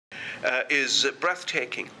is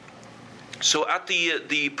breathtaking. So at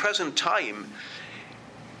the present time,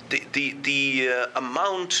 the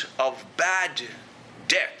amount of bad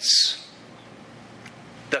debts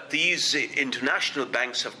that these international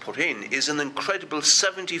banks have put in is an incredible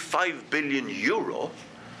 75 billion euro,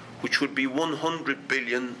 which would be 100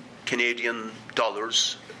 billion Canadian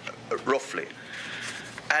dollars, roughly.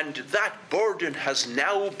 And that burden has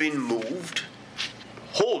now been moved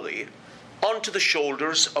wholly onto the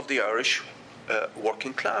shoulders of the Irish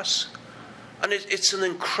working class. And it's an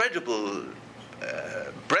incredible,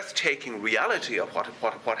 breathtaking reality of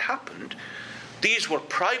what happened. These were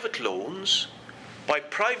private loans by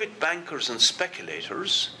private bankers and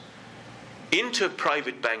speculators into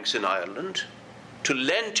private banks in Ireland to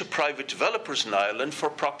lend to private developers in Ireland for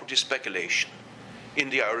property speculation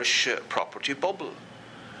in the Irish property bubble,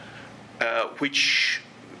 which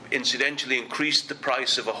incidentally increased the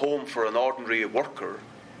price of a home for an ordinary worker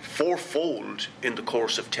fourfold in the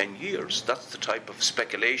course of 10 years. That's the type of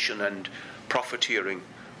speculation and profiteering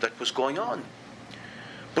that was going on.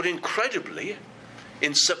 But incredibly,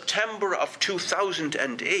 in September of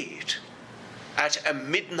 2008, at a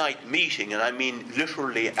midnight meeting, and I mean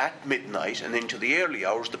literally at midnight and into the early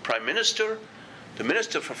hours, the Prime Minister, the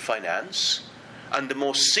Minister for Finance, and the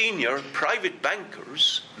most senior private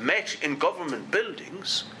bankers met in government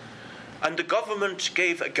buildings, and the government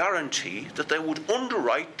gave a guarantee that they would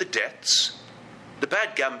underwrite the debts, the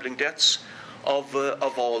bad gambling debts of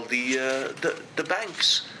all the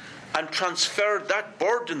banks, and transferred that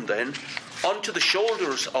burden then onto the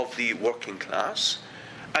shoulders of the working class,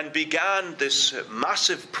 and began this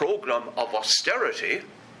massive program of austerity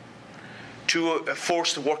to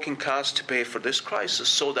force the working class to pay for this crisis,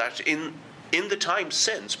 so that in the time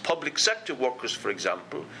since, public sector workers, for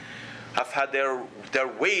example, have had their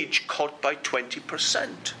wage cut by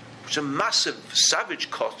 20%, which are massive, savage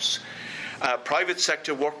cuts. Private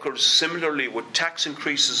sector workers, similarly, with tax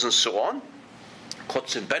increases and so on,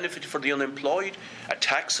 cuts in benefit for the unemployed, a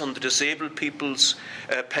tax on the disabled people's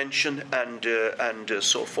pension, and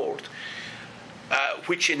so forth,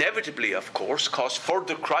 which inevitably, of course, caused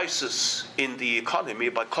further crisis in the economy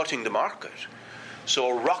by cutting the market. So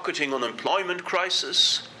a rocketing unemployment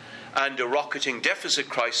crisis and a rocketing deficit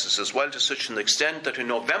crisis as well, to such an extent that in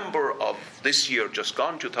November of this year just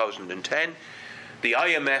gone, 2010, the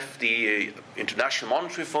IMF, the International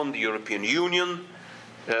Monetary Fund, the European Union,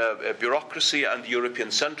 bureaucracy, and the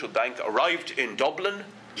European Central Bank arrived in Dublin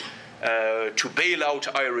to bail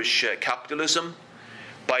out Irish capitalism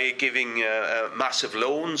by giving massive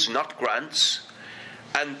loans, not grants,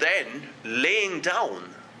 and then laying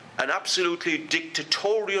down an absolutely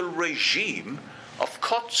dictatorial regime of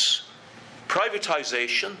cuts,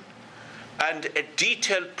 privatisation, and a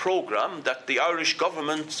detailed programme that the Irish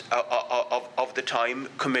government of the time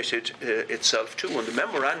committed itself to. And the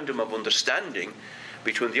Memorandum of Understanding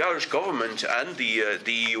between the Irish government and the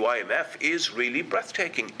EU IMF is really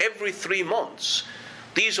breathtaking. Every 3 months,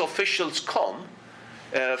 these officials come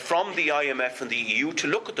from the IMF and the EU to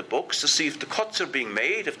look at the books to see if the cuts are being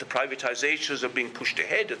made, if the privatisations are being pushed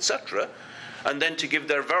ahead, etc., and then to give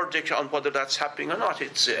their verdict on whether that's happening or not.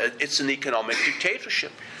 It's an economic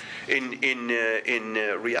dictatorship in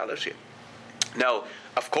reality. Now,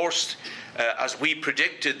 of course, as we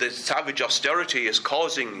predicted, the savage austerity is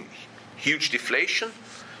causing huge deflation.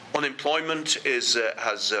 Unemployment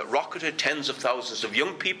has rocketed. Tens of thousands of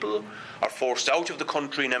young people are forced out of the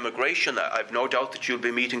country in emigration. I've no doubt that you'll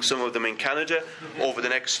be meeting some of them in Canada over the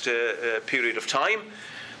next period of time.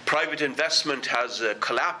 Private investment has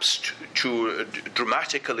collapsed to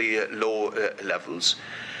dramatically low levels.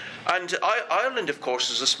 And Ireland, of course,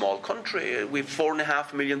 is a small country. We have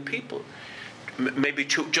 4.5 million people, maybe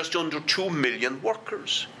just under 2 million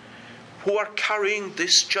workers, who are carrying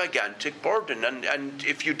this gigantic burden. And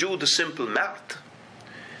if you do the simple math,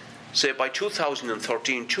 say by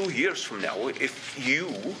 2013, 2 years from now, if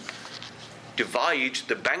you divide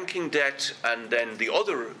the banking debt and then the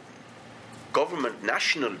other government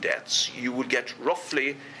national debts, you will get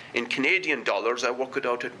roughly, in Canadian dollars, I work it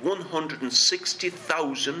out at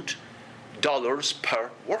 $160,000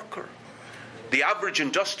 per worker. The average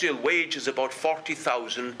industrial wage is about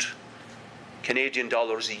 40,000 Canadian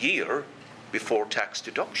dollars a year before tax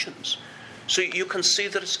deductions. So you can see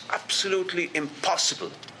that it's absolutely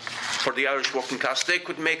impossible for the Irish working class. They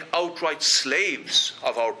could make outright slaves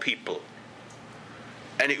of our people,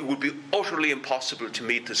 and it would be utterly impossible to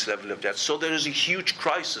meet this level of debt. So there is a huge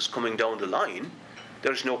crisis coming down the line.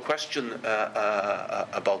 There's no question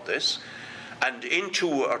about this. And in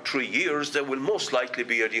 2 or 3 years, there will most likely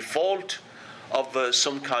be a default of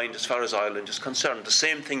some kind as far as Ireland is concerned. The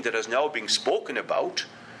same thing that is now being spoken about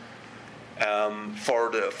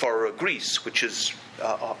for Greece, which is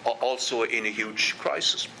also in a huge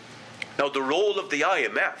crisis. Now, the role of the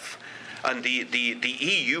IMF and the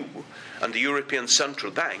EU and the European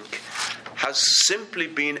Central Bank has simply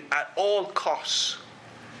been at all costs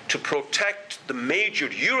to protect the major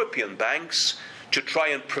European banks to try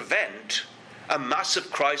and prevent a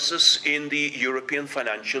massive crisis in the European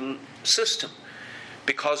financial system,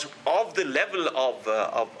 because of the level of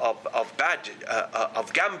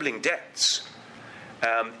gambling debts.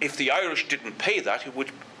 If the Irish didn't pay that, it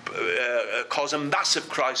would cause a massive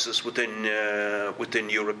crisis within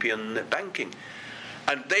European banking,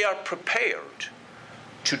 and they are prepared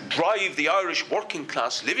to drive the Irish working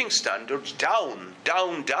class living standards down,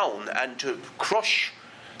 and to crush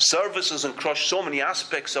services and crush so many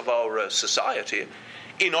aspects of our society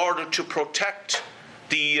in order to protect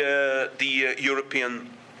the European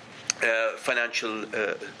financial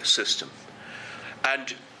system.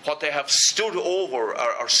 And what they have stood over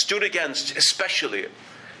or stood against especially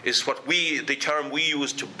is the term we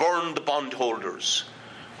use, to burn the bondholders,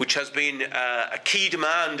 which has been a key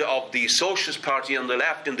demand of the Socialist Party on the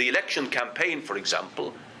left in the election campaign, for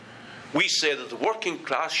example. We say that the working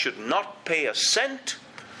class should not pay a cent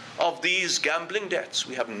of these gambling debts.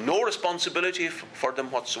 We have no responsibility for them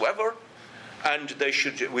whatsoever, and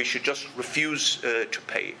we should just refuse to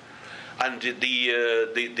pay. And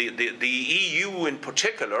the EU in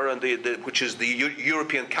particular, and which is the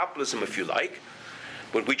European capitalism, if you like.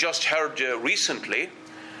 But we just heard recently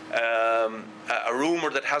a rumour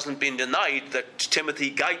that hasn't been denied that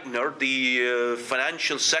Timothy Geithner, the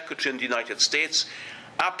financial secretary in the United States,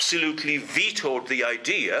 absolutely vetoed the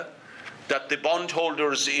idea that the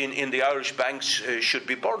bondholders in the Irish banks should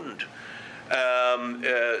be burned.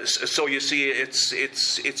 So you see,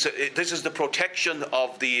 this is the protection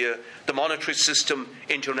of the monetary system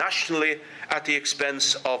internationally at the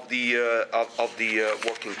expense of the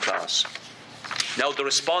working class. Now, the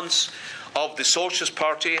response of the Socialist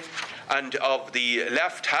Party and of the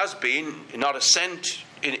left has been not a cent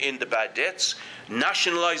in the bad debts,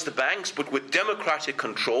 nationalise the banks, but with democratic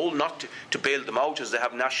control, not to bail them out, as they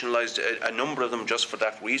have nationalised a number of them just for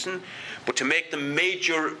that reason, but to make them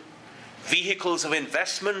major vehicles of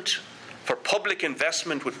investment, for public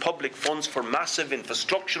investment with public funds for massive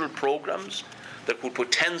infrastructural programs that would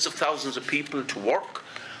put tens of thousands of people to work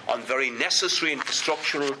on very necessary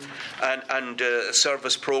infrastructural and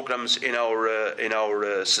service programs in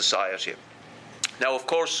our society. Now, of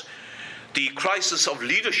course, the crisis of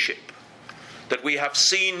leadership that we have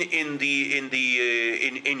seen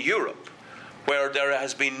in Europe, where there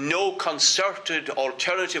has been no concerted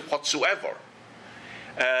alternative whatsoever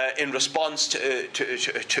in response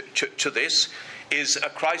to this, is a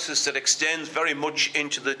crisis that extends very much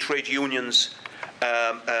into the trade unions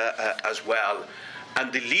as well.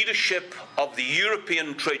 And the leadership of the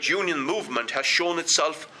European trade union movement has shown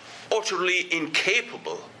itself utterly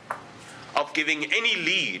incapable of giving any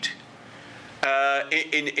lead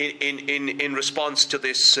in response to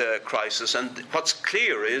this crisis. And what's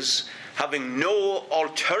clear is, having no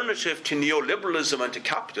alternative to neoliberalism and to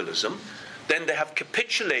capitalism, then they have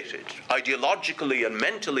capitulated ideologically and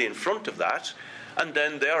mentally in front of that, and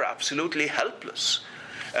then they are absolutely helpless,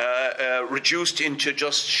 reduced into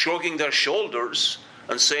just shrugging their shoulders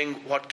and saying, what